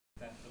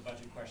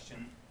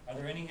question. Are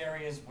there any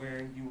areas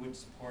where you would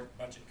support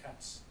budget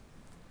cuts?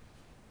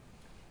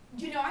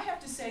 You know, I have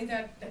to say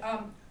that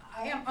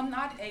I'm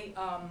not a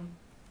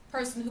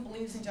person who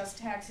believes in just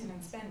taxing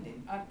and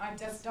spending. I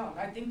just don't.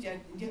 I think that,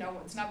 you know,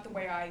 it's not the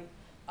way I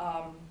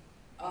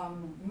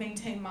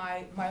maintain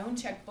my own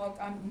checkbook.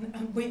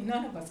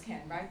 None of us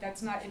can, right?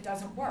 That's not, it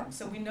doesn't work.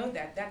 So we know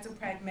that. That's a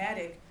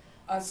pragmatic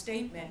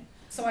statement.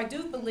 So I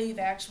do believe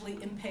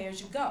actually in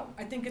pay-as-you-go.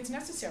 I think it's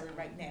necessary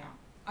right now.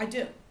 I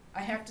do. I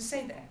have to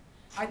say that.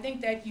 I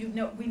think that, you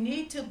know, we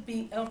need to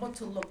be able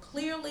to look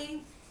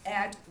clearly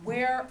at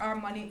where our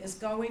money is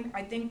going.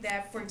 I think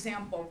that, for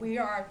example, we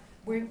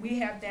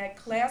have that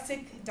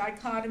classic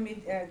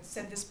dichotomy.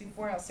 Said this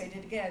before, I'll say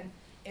it again.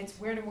 It's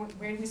where do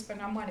we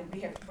spend our money?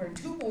 We're in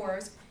two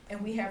wars,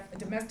 and we have a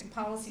domestic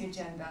policy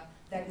agenda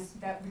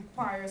that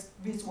requires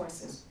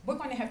resources. We're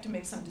going to have to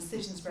make some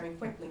decisions very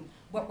quickly.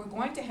 What we're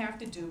going to have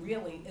to do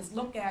really is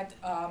look at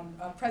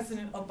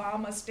President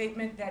Obama's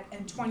statement that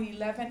in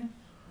 2011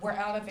 we're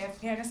out of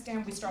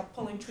Afghanistan. We start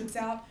pulling troops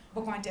out.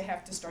 We're going to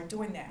have to start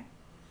doing that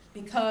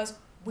because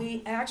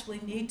we actually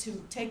need to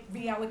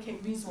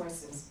reallocate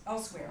resources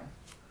elsewhere.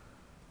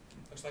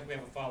 Looks like we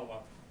have a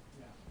follow-up.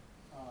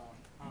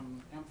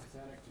 I'm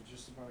empathetic to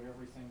just about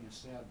everything you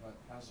said, but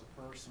as a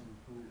person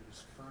who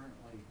is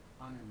currently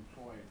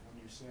unemployed, when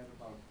you said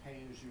about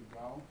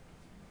pay-as-you-go,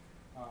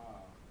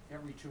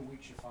 every 2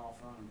 weeks you file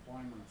for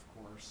unemployment, of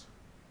course,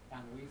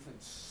 and we've had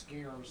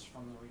scares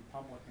from the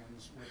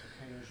Republicans with the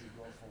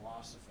pay-as-you-go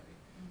philosophy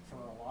for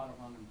a lot of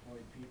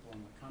unemployed people in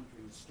the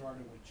country. It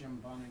started with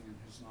Jim Bunning and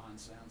his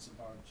nonsense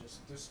about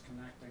just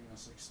disconnecting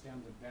this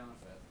extended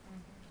benefit,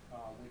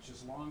 which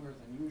is longer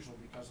than usual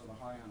because of the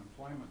high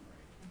unemployment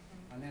rate.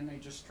 And then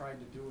they just tried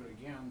to do it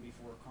again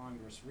before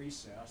Congress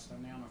recessed,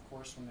 and then of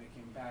course when they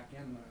came back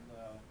in,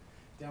 the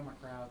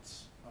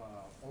Democrats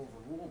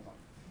overruled them.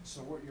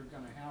 So what you're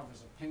going to have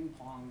is a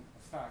ping-pong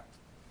effect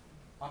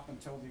up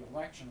until the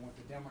election with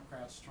the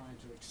Democrats trying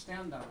to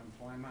extend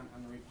unemployment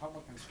and the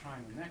Republicans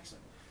trying to nix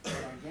it.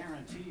 But I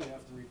guarantee you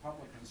if the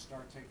Republicans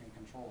start taking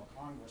control of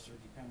Congress, or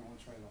depending on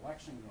which way the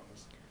election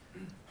goes,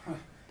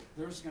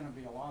 there's going to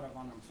be a lot of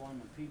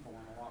unemployment people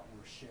in a lot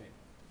worse shape.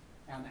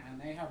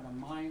 And they have the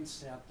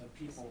mindset that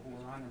people who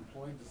are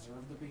unemployed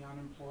deserve to be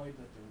unemployed,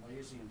 that they're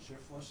lazy and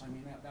shiftless. I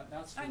mean,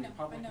 that's the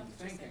Republican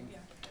thinking.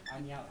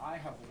 And yet I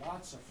have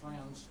lots of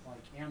friends,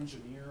 like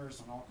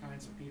engineers and all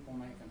kinds of people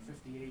making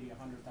 $50,000,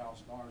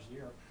 $80,000, $100,000 a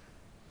year,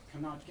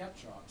 cannot get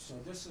jobs. So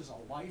this is a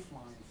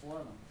lifeline for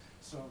them.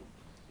 So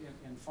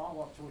in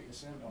follow-up to what you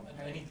said about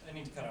pay. I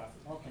need to cut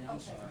off. Okay, I'm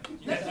sorry.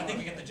 I think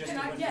we get the gist of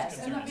what your Yes,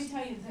 concern and let me is.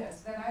 tell you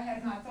this, that I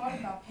had not thought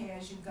about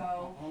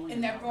pay-as-you-go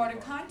in that broader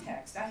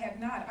context. I had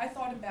not. I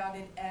thought about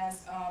it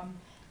as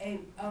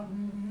a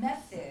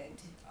method,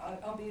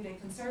 albeit a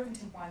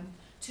conservative one,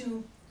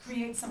 to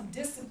create some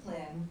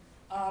discipline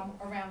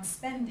around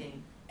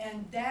spending.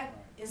 And that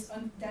is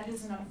an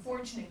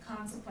unfortunate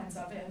consequence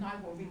of it, and I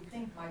will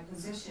rethink my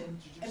position,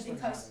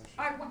 because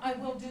I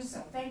will do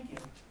so. Thank you.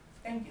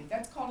 Thank you.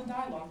 That's called a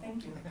dialogue.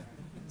 Thank you.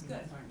 It's good.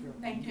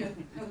 Thank you.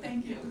 No,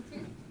 thank you.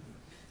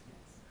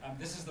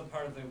 This is the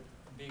part of the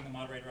being a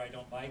moderator I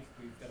don't like.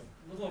 We've got a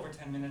little over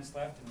 10 minutes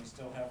left, and we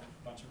still have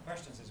a bunch of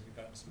questions as we've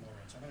gotten some more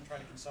in. So I'm going to try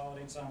to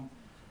consolidate some,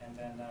 and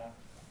then I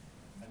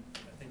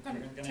think we're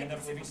going to end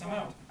up leaving some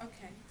out.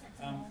 Okay.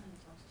 So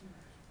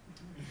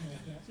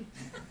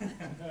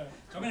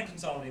I'm going to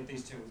consolidate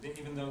these two,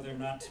 even though they're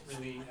not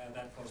really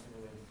that closely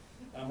related.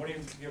 What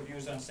are your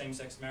views on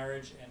same-sex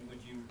marriage, and would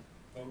you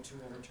vote to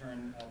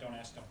overturn Don't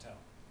Ask, Don't Tell?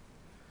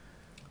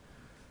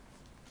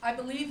 I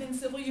believe in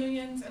civil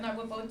unions, and I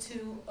will vote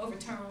to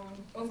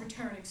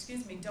overturn,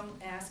 excuse me,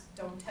 Don't Ask,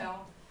 Don't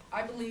Tell.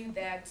 I believe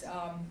that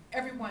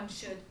everyone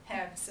should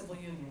have civil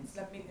unions.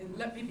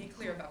 Let me be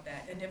clear about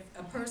that. And if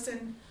a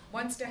person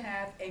wants to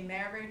have a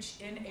marriage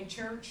in a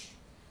church,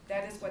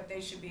 that is what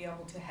they should be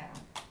able to have.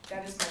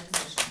 That is my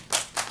position.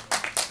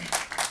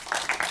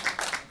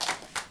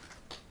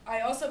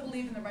 I also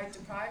believe in the right to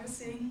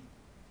privacy,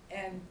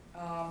 and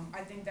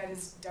I think that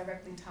is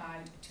directly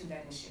tied to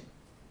that issue.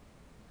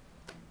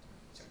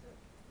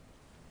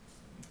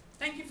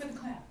 Thank you for the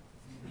clap.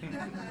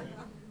 That's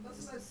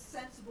the most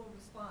sensible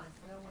response.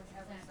 No one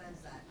ever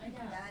says that.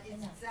 That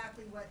is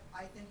exactly what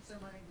I think so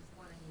many of us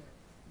want to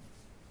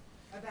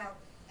hear. About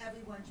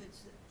everyone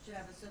should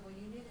have a civil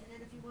union, and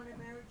then if you want a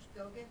marriage,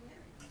 go get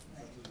married.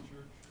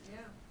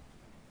 Yeah.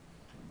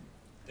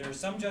 There is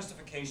some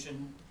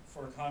justification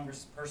for a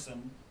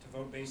congressperson to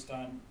vote based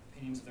on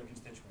opinions of their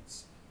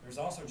constituents. There's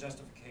also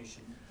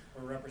justification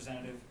for a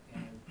representative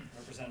in a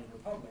representative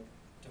republic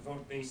to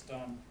vote based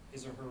on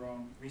his or her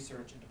own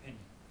research and opinion.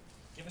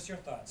 Give us your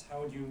thoughts.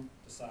 How would you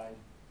decide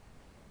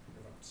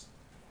your votes?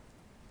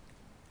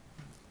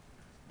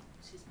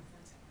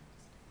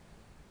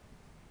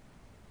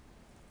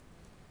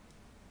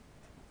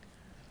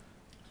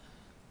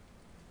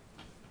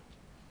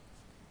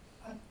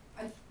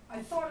 I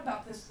thought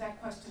about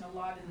that question a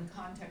lot in the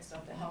context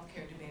of the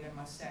healthcare debate, I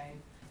must say,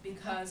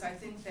 because I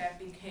think that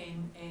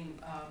became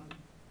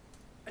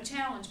a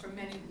challenge for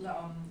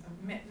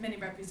many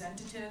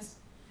representatives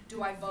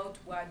do I vote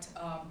what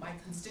my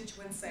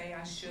constituents say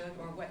I should,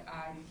 or what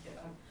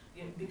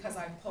because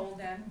I polled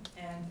them,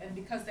 and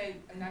because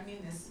and I mean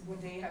this,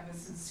 would they have a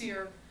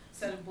sincere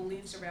set of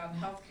beliefs around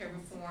healthcare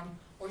reform,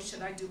 or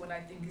should I do what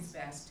I think is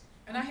best?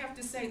 And I have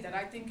to say that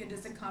I think it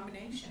is a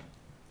combination.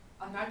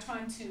 I'm not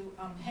trying to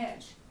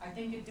hedge. I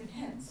think it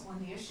depends on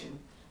the issue.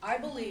 I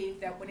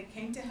believe that when it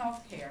came to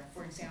healthcare,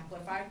 for example,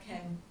 if I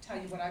can tell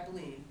you what I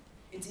believe,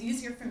 it's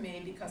easier for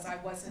me because I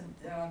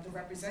wasn't the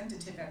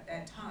representative at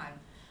that time.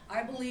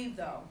 I believe,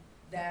 though,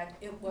 that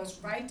it was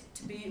right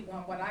to be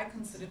on what I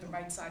consider the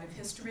right side of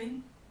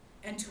history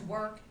and to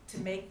work to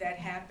make that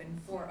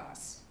happen for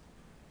us.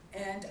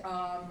 And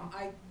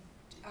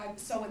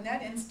so in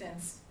that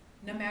instance,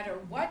 no matter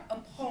what a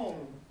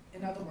poll,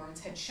 in other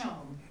words, had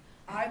shown,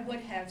 I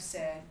would have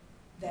said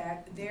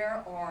that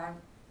there are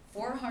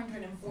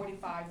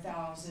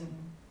 445,000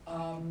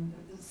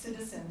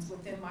 citizens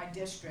within my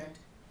district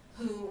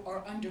who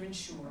are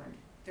underinsured.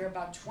 There are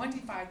about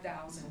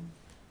 25,000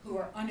 who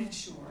are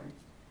uninsured.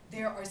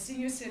 There are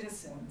senior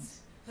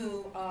citizens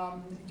who,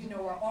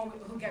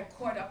 who get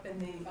caught up in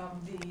the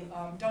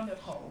donut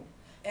hole.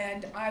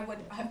 And I would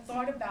have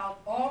thought about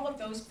all of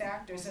those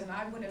factors, and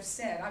I would have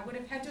said, I would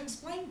have had to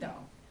explain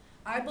though,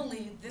 I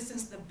believe this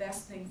is the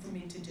best thing for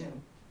me to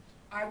do.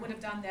 I would have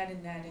done that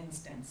in that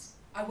instance.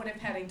 I would have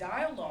had a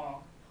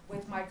dialogue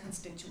with my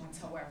constituents,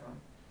 however.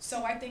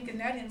 So I think in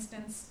that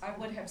instance, I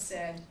would have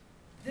said,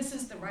 this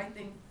is the right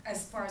thing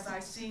as far as I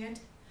see it.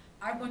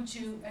 I want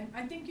you, and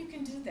I think you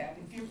can do that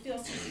if you feel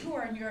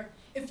secure in your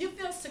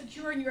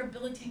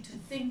ability to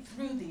think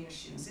through the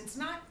issues. It's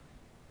not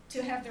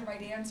to have the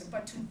right answer,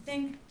 but to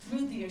think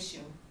through the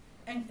issue.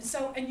 And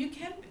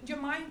your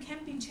mind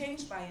can be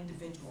changed by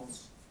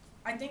individuals.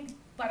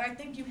 But I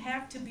think you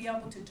have to be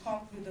able to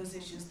talk through those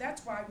issues.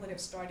 That's why I would have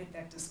started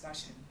that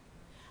discussion.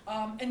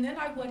 And then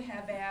I would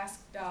have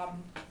asked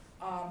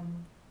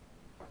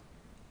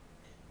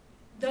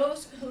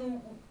those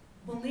who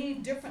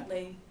believe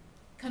differently,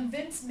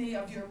 convince me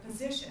of your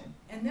position.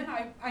 And then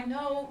I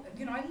know,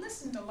 I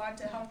listened a lot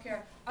to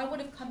healthcare. I would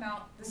have come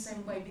out the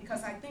same way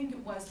because I think it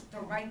was the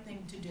right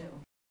thing to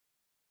do.